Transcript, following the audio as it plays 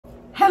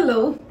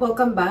Hello,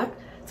 welcome back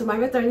to my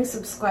returning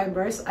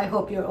subscribers. I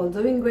hope you're all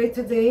doing great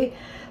today.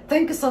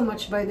 Thank you so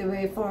much, by the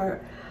way,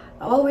 for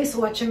always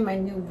watching my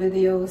new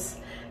videos.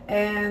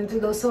 And to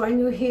those who are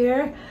new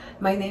here,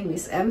 my name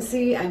is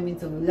MC. I'm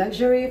into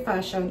luxury,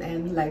 fashion,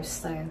 and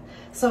lifestyle.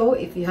 So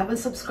if you haven't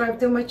subscribed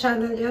to my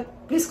channel yet,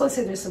 please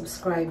consider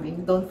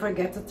subscribing. Don't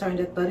forget to turn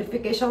that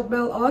notification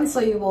bell on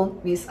so you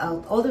won't miss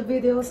out all the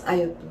videos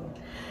I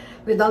upload.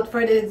 Without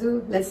further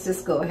ado, let's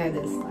just go ahead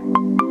and start.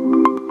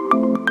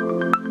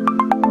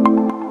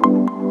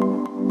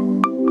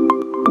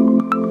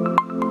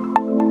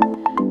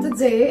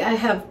 Today, I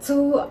have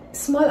two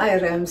small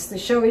items to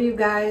show you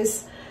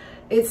guys.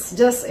 It's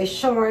just a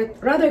short,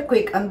 rather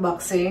quick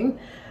unboxing,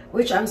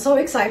 which I'm so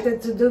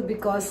excited to do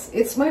because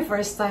it's my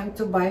first time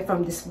to buy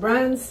from these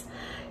brands,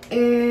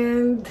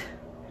 and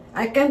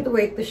I can't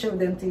wait to show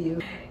them to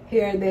you.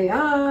 Here they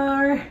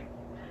are.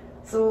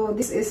 So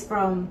this is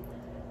from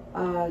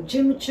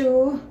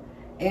Choo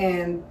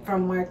and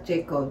from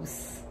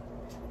MarcJacobs.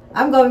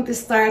 I'm going to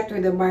start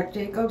with the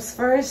MarcJacobs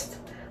first.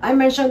 I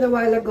mentioned a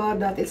while ago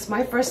that it's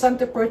my first time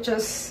to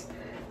purchase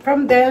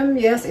from them.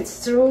 Yes,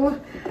 it's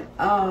true,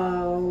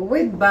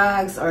 with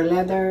bags or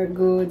leather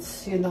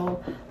goods, you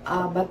know,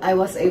 but I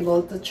was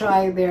able to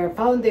try their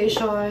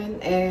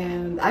foundation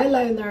and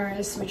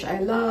eyeliners, which I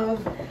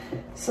love.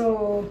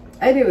 So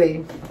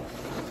anyway,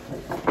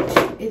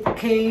 it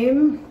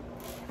came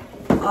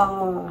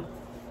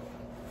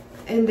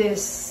in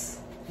this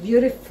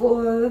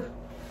beautiful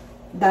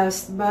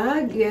dust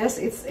bag. Yes,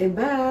 it's a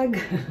bag.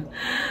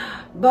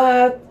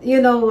 But you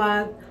know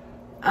what,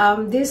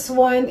 this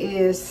one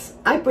is,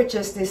 I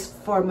purchased this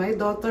for my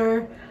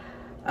daughter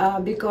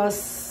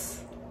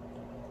because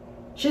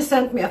she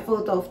sent me a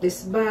photo of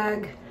this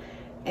bag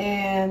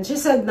and she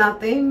said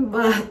nothing,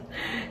 but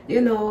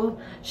you know,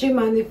 she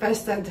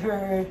manifested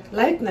her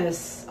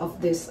likeness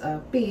of this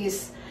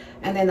piece.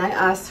 And then I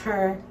asked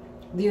her,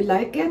 do you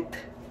like it?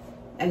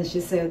 And she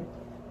said,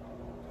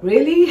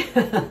 really?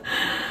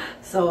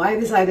 So I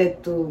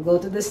decided to go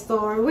to the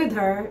store with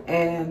her,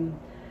 and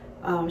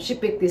she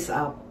picked this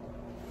up.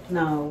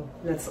 Now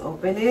let's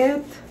open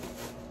it.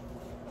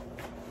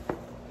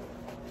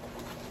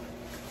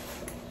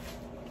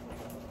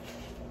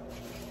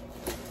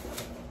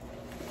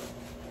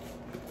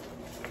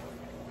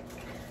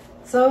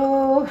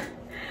 So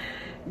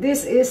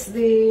this is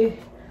the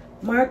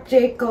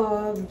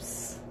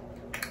MarcJacobs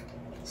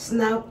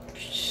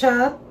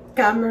Snapshot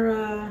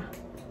camera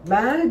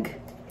bag.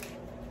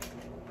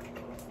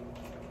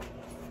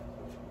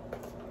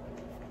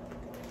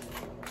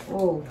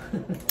 Oh,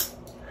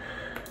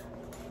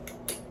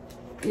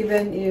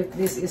 even if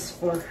this is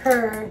for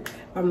her,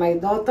 for my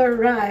daughter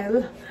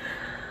Ryle,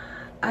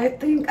 I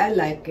think I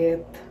like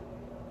it.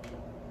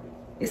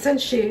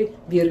 Isn't she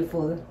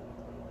beautiful?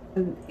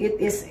 It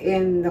is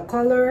in the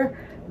color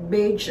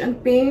beige and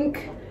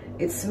pink.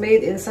 It's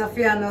made in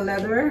Saffiano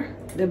leather,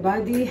 the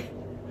body,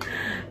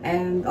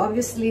 and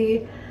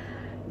obviously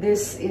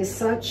this is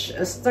such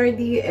a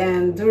sturdy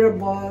and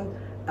durable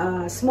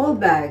small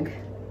bag.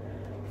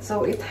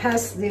 So it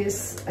has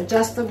this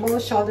adjustable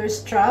shoulder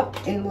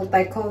strap in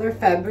multicolor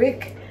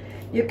fabric.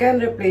 You can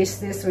replace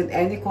this with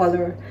any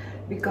color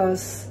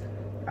because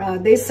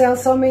they sell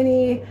so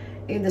many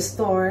in the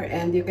store,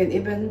 and you can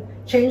even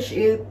change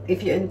it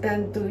if you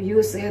intend to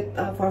use it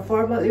for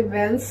formal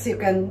events. You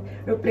can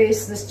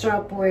replace the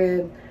strap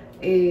with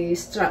a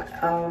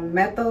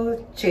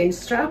metal chain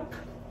strap.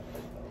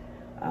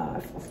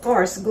 Of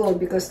course, gold,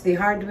 because the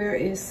hardware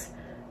is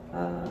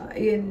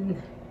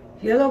in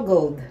yellow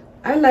gold.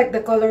 I like the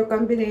color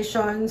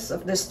combinations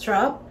of the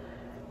strap,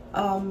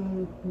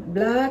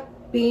 black,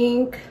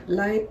 pink,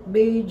 light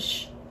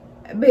beige,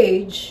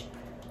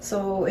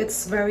 so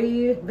it's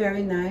very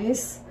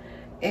nice.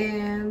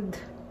 And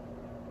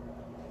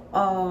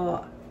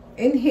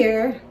in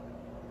here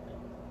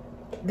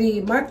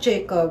the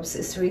MarcJacobs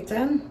is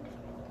written,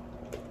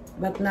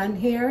 but none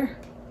here.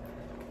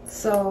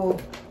 So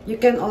you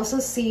can also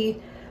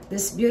see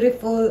this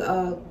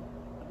beautiful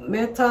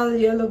metal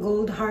yellow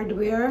gold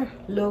hardware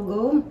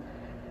logo,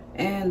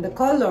 and the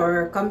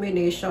color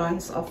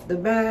combinations of the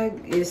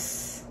bag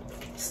is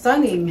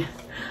stunning.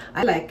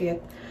 I like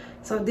it.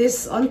 So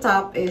this on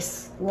top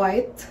is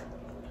white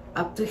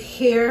up to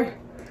here,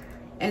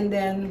 and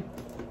then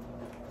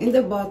in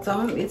the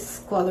bottom it's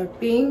color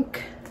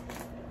pink.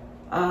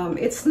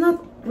 It's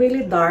not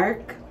really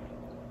dark,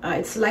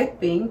 it's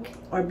light pink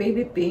or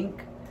baby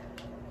pink,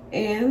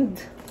 and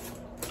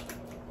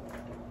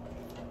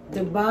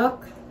the back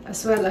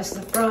as well as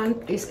the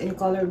front is in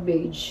color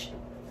beige.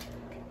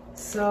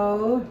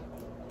 So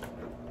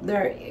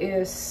there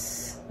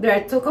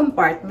are two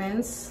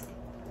compartments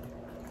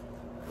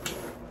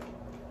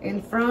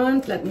in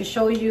front. Let me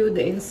show you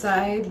the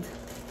inside.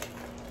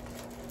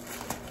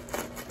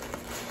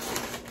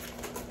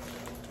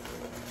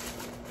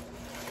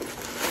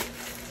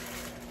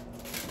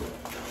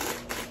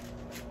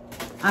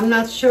 I'm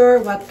not sure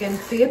what can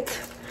fit,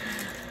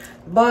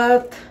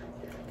 but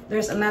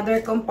there's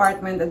another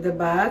compartment at the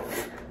back.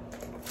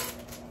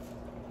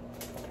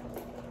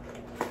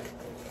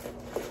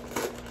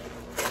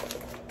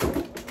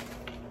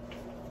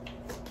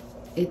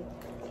 It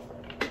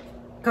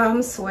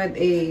comes with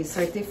a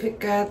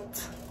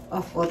certificate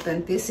of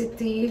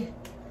authenticity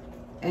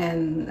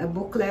and a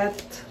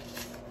booklet.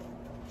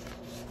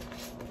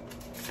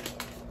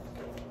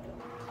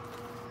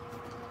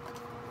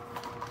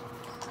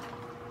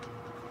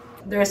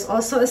 There's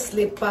also a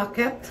slip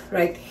pocket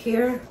right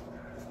here,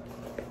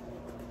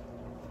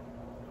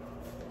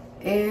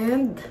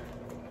 and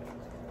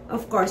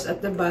of course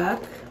at the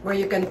back where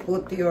you can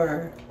put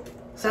your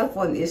cell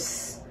phone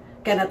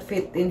cannot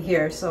fit in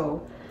here,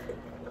 so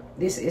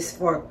this is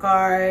for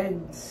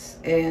cards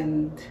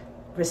and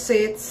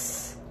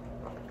receipts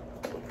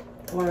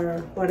or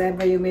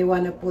whatever you may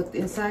want to put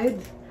inside.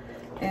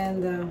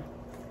 And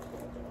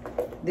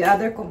the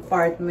other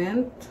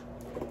compartment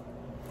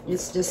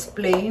is just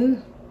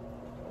plain,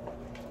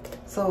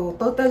 so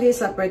totally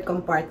separate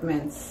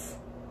compartments.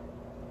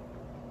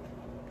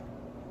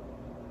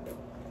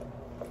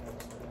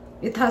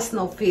 It has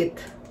no fit.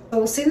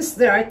 So since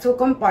there are two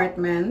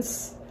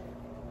compartments,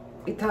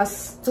 it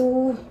has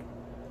two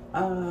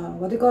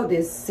what do you call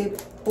this,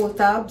 zip pull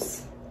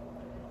tabs,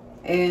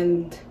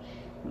 and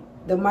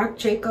the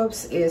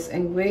MarcJacobs is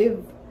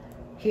engraved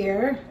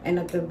here and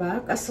at the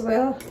back as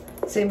well.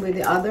 Same with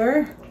the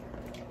other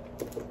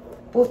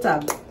pull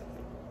tab.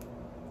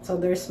 So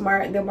there's the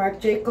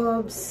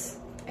MarcJacobs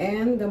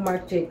and the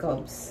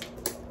MarcJacobs.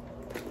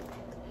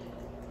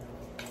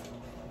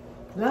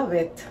 Love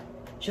it.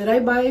 Should I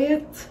buy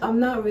it? I'm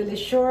not really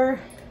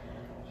sure.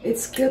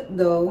 It's cute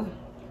though.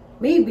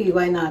 Maybe,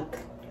 why not?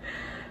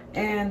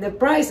 And the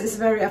price is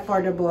very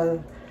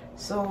affordable.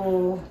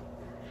 So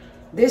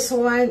this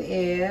one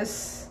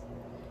is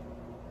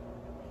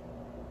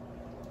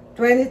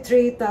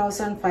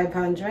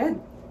 23,500.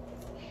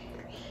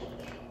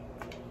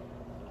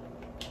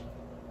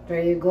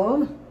 There you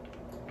go.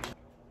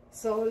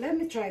 So let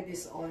me try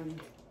this on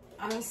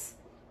as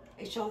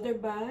a shoulder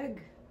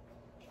bag.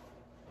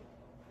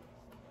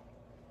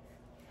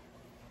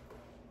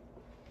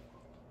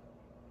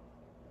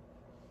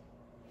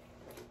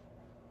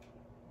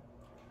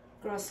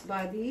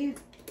 Crossbody.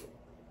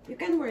 You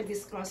can wear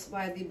this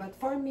crossbody, but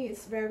for me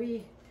it's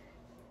very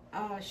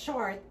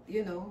short,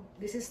 you know.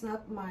 This is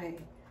not my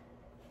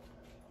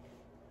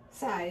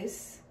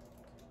size.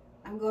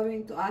 I'm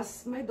going to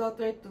ask my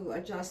daughter to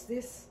adjust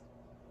this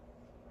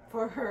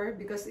for her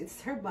because it's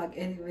her bag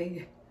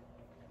anyway.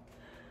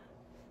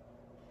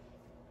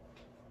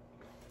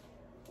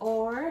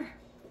 Or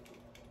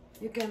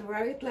you can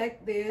wear it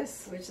like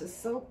this, which is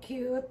so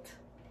cute.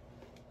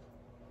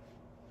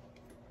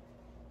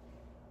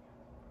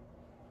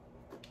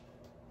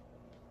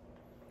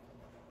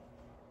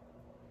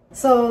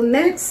 So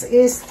next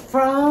is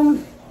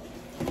from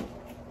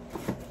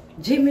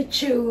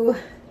Choo.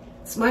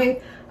 It's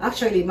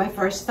actually my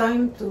first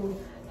time to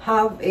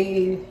have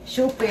a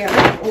shoe pair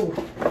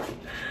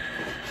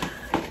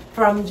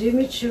from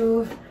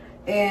Choo,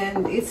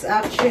 and it's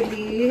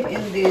actually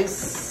in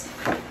this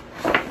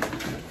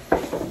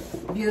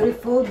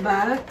beautiful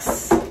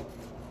bags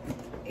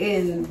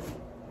in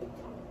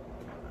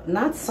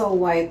not so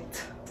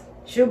white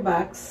shoe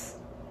bags.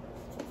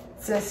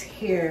 It says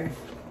here,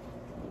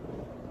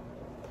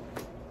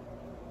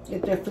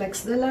 it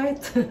reflects the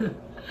light.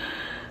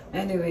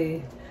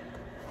 Anyway,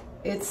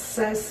 it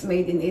says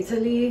made in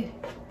Italy.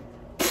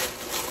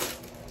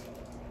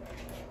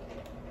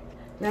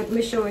 Let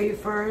me show you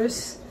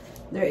first.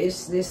 There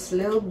is this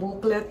little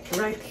booklet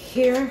right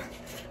here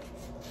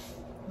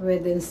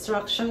with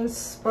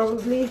instructions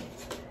probably,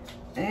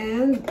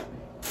 and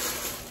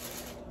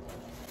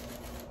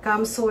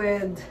comes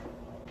with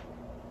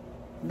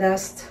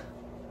dust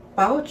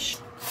pouch.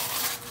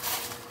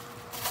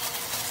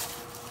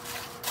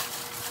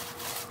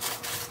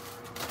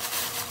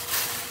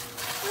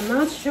 I'm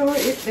not sure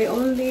if they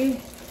only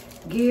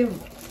give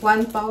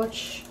one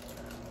pouch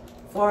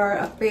for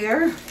a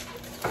pair.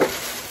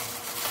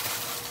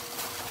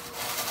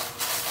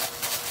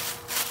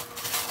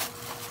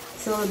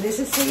 So this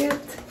is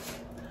it.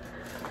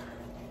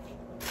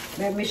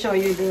 Let me show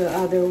you the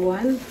other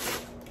one.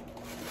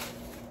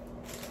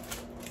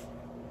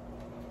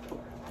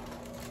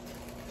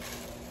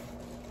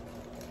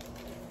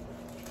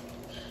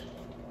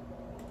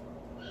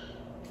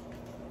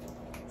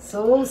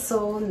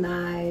 So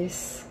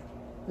nice.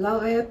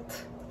 Love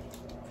it.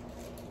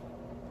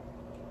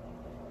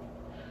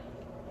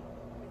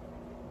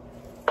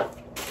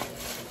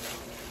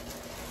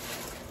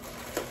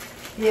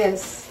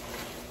 Yes,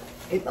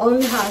 it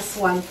only has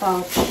one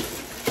pouch.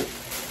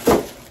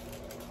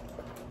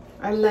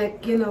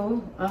 Unlike, you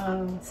know,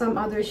 some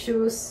other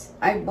shoes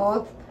I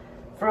bought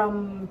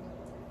from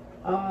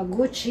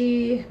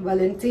Gucci,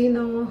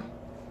 Valentino,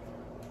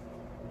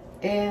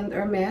 and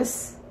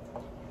Hermes,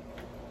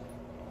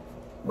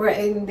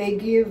 wherein they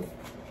give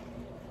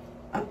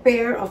a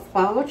pair of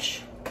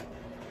pouch.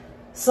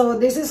 So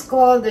this is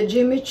called the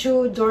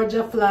Choo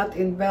Georgia Flat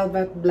in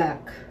Velvet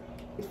Black.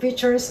 It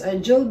features a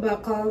jewel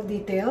buckle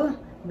detail,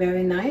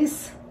 very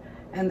nice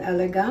and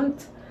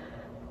elegant.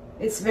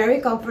 It's very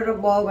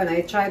comfortable when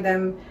I try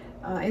them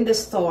in the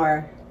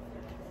store.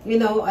 You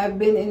know, I've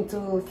been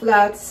into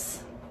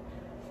flats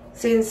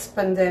since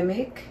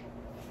pandemic.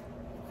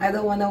 I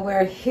don't want to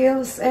wear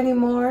heels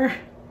anymore.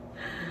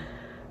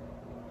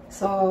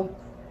 So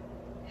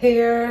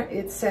here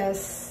it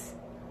says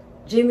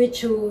Jimmy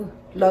Choo,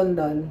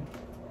 London.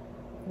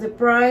 The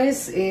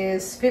price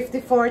is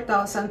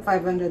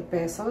 54,500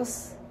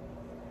 pesos.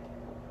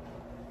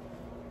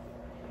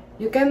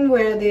 You can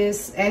wear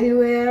this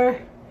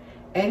anywhere,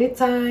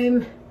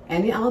 anytime,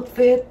 any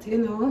outfit, you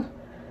know.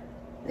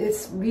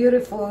 It's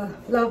beautiful.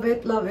 Love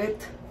it, love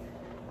it.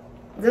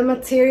 The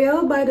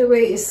material, by the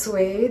way, is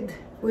suede,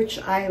 which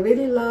I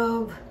really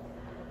love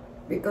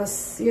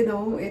because, you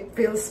know, it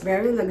feels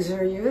very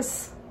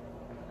luxurious.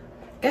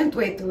 Can't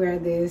wait to wear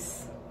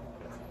this.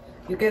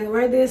 You can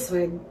wear this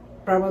with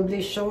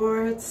probably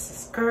shorts,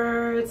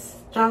 skirts,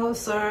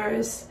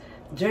 trousers,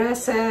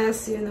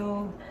 dresses, you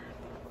know.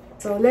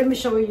 So let me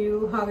show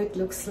you how it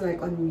looks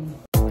like on me.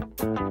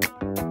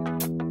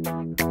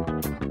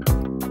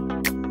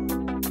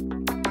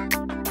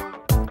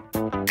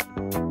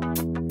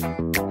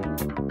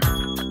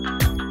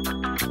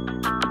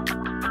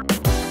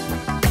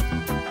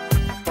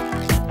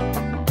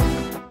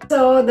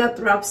 So that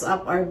wraps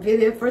up our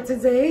video for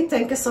today.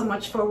 Thank you so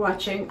much for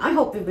watching. I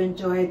hope you've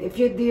enjoyed. If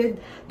you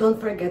did, don't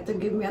forget to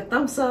give me a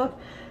thumbs up.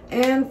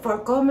 And for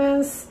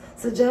comments,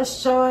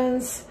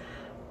 suggestions,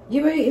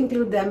 you may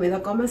include them in the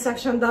comment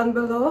section down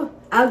below.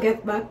 I'll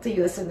get back to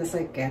you as soon as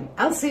I can.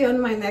 I'll see you on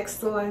my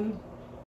next one.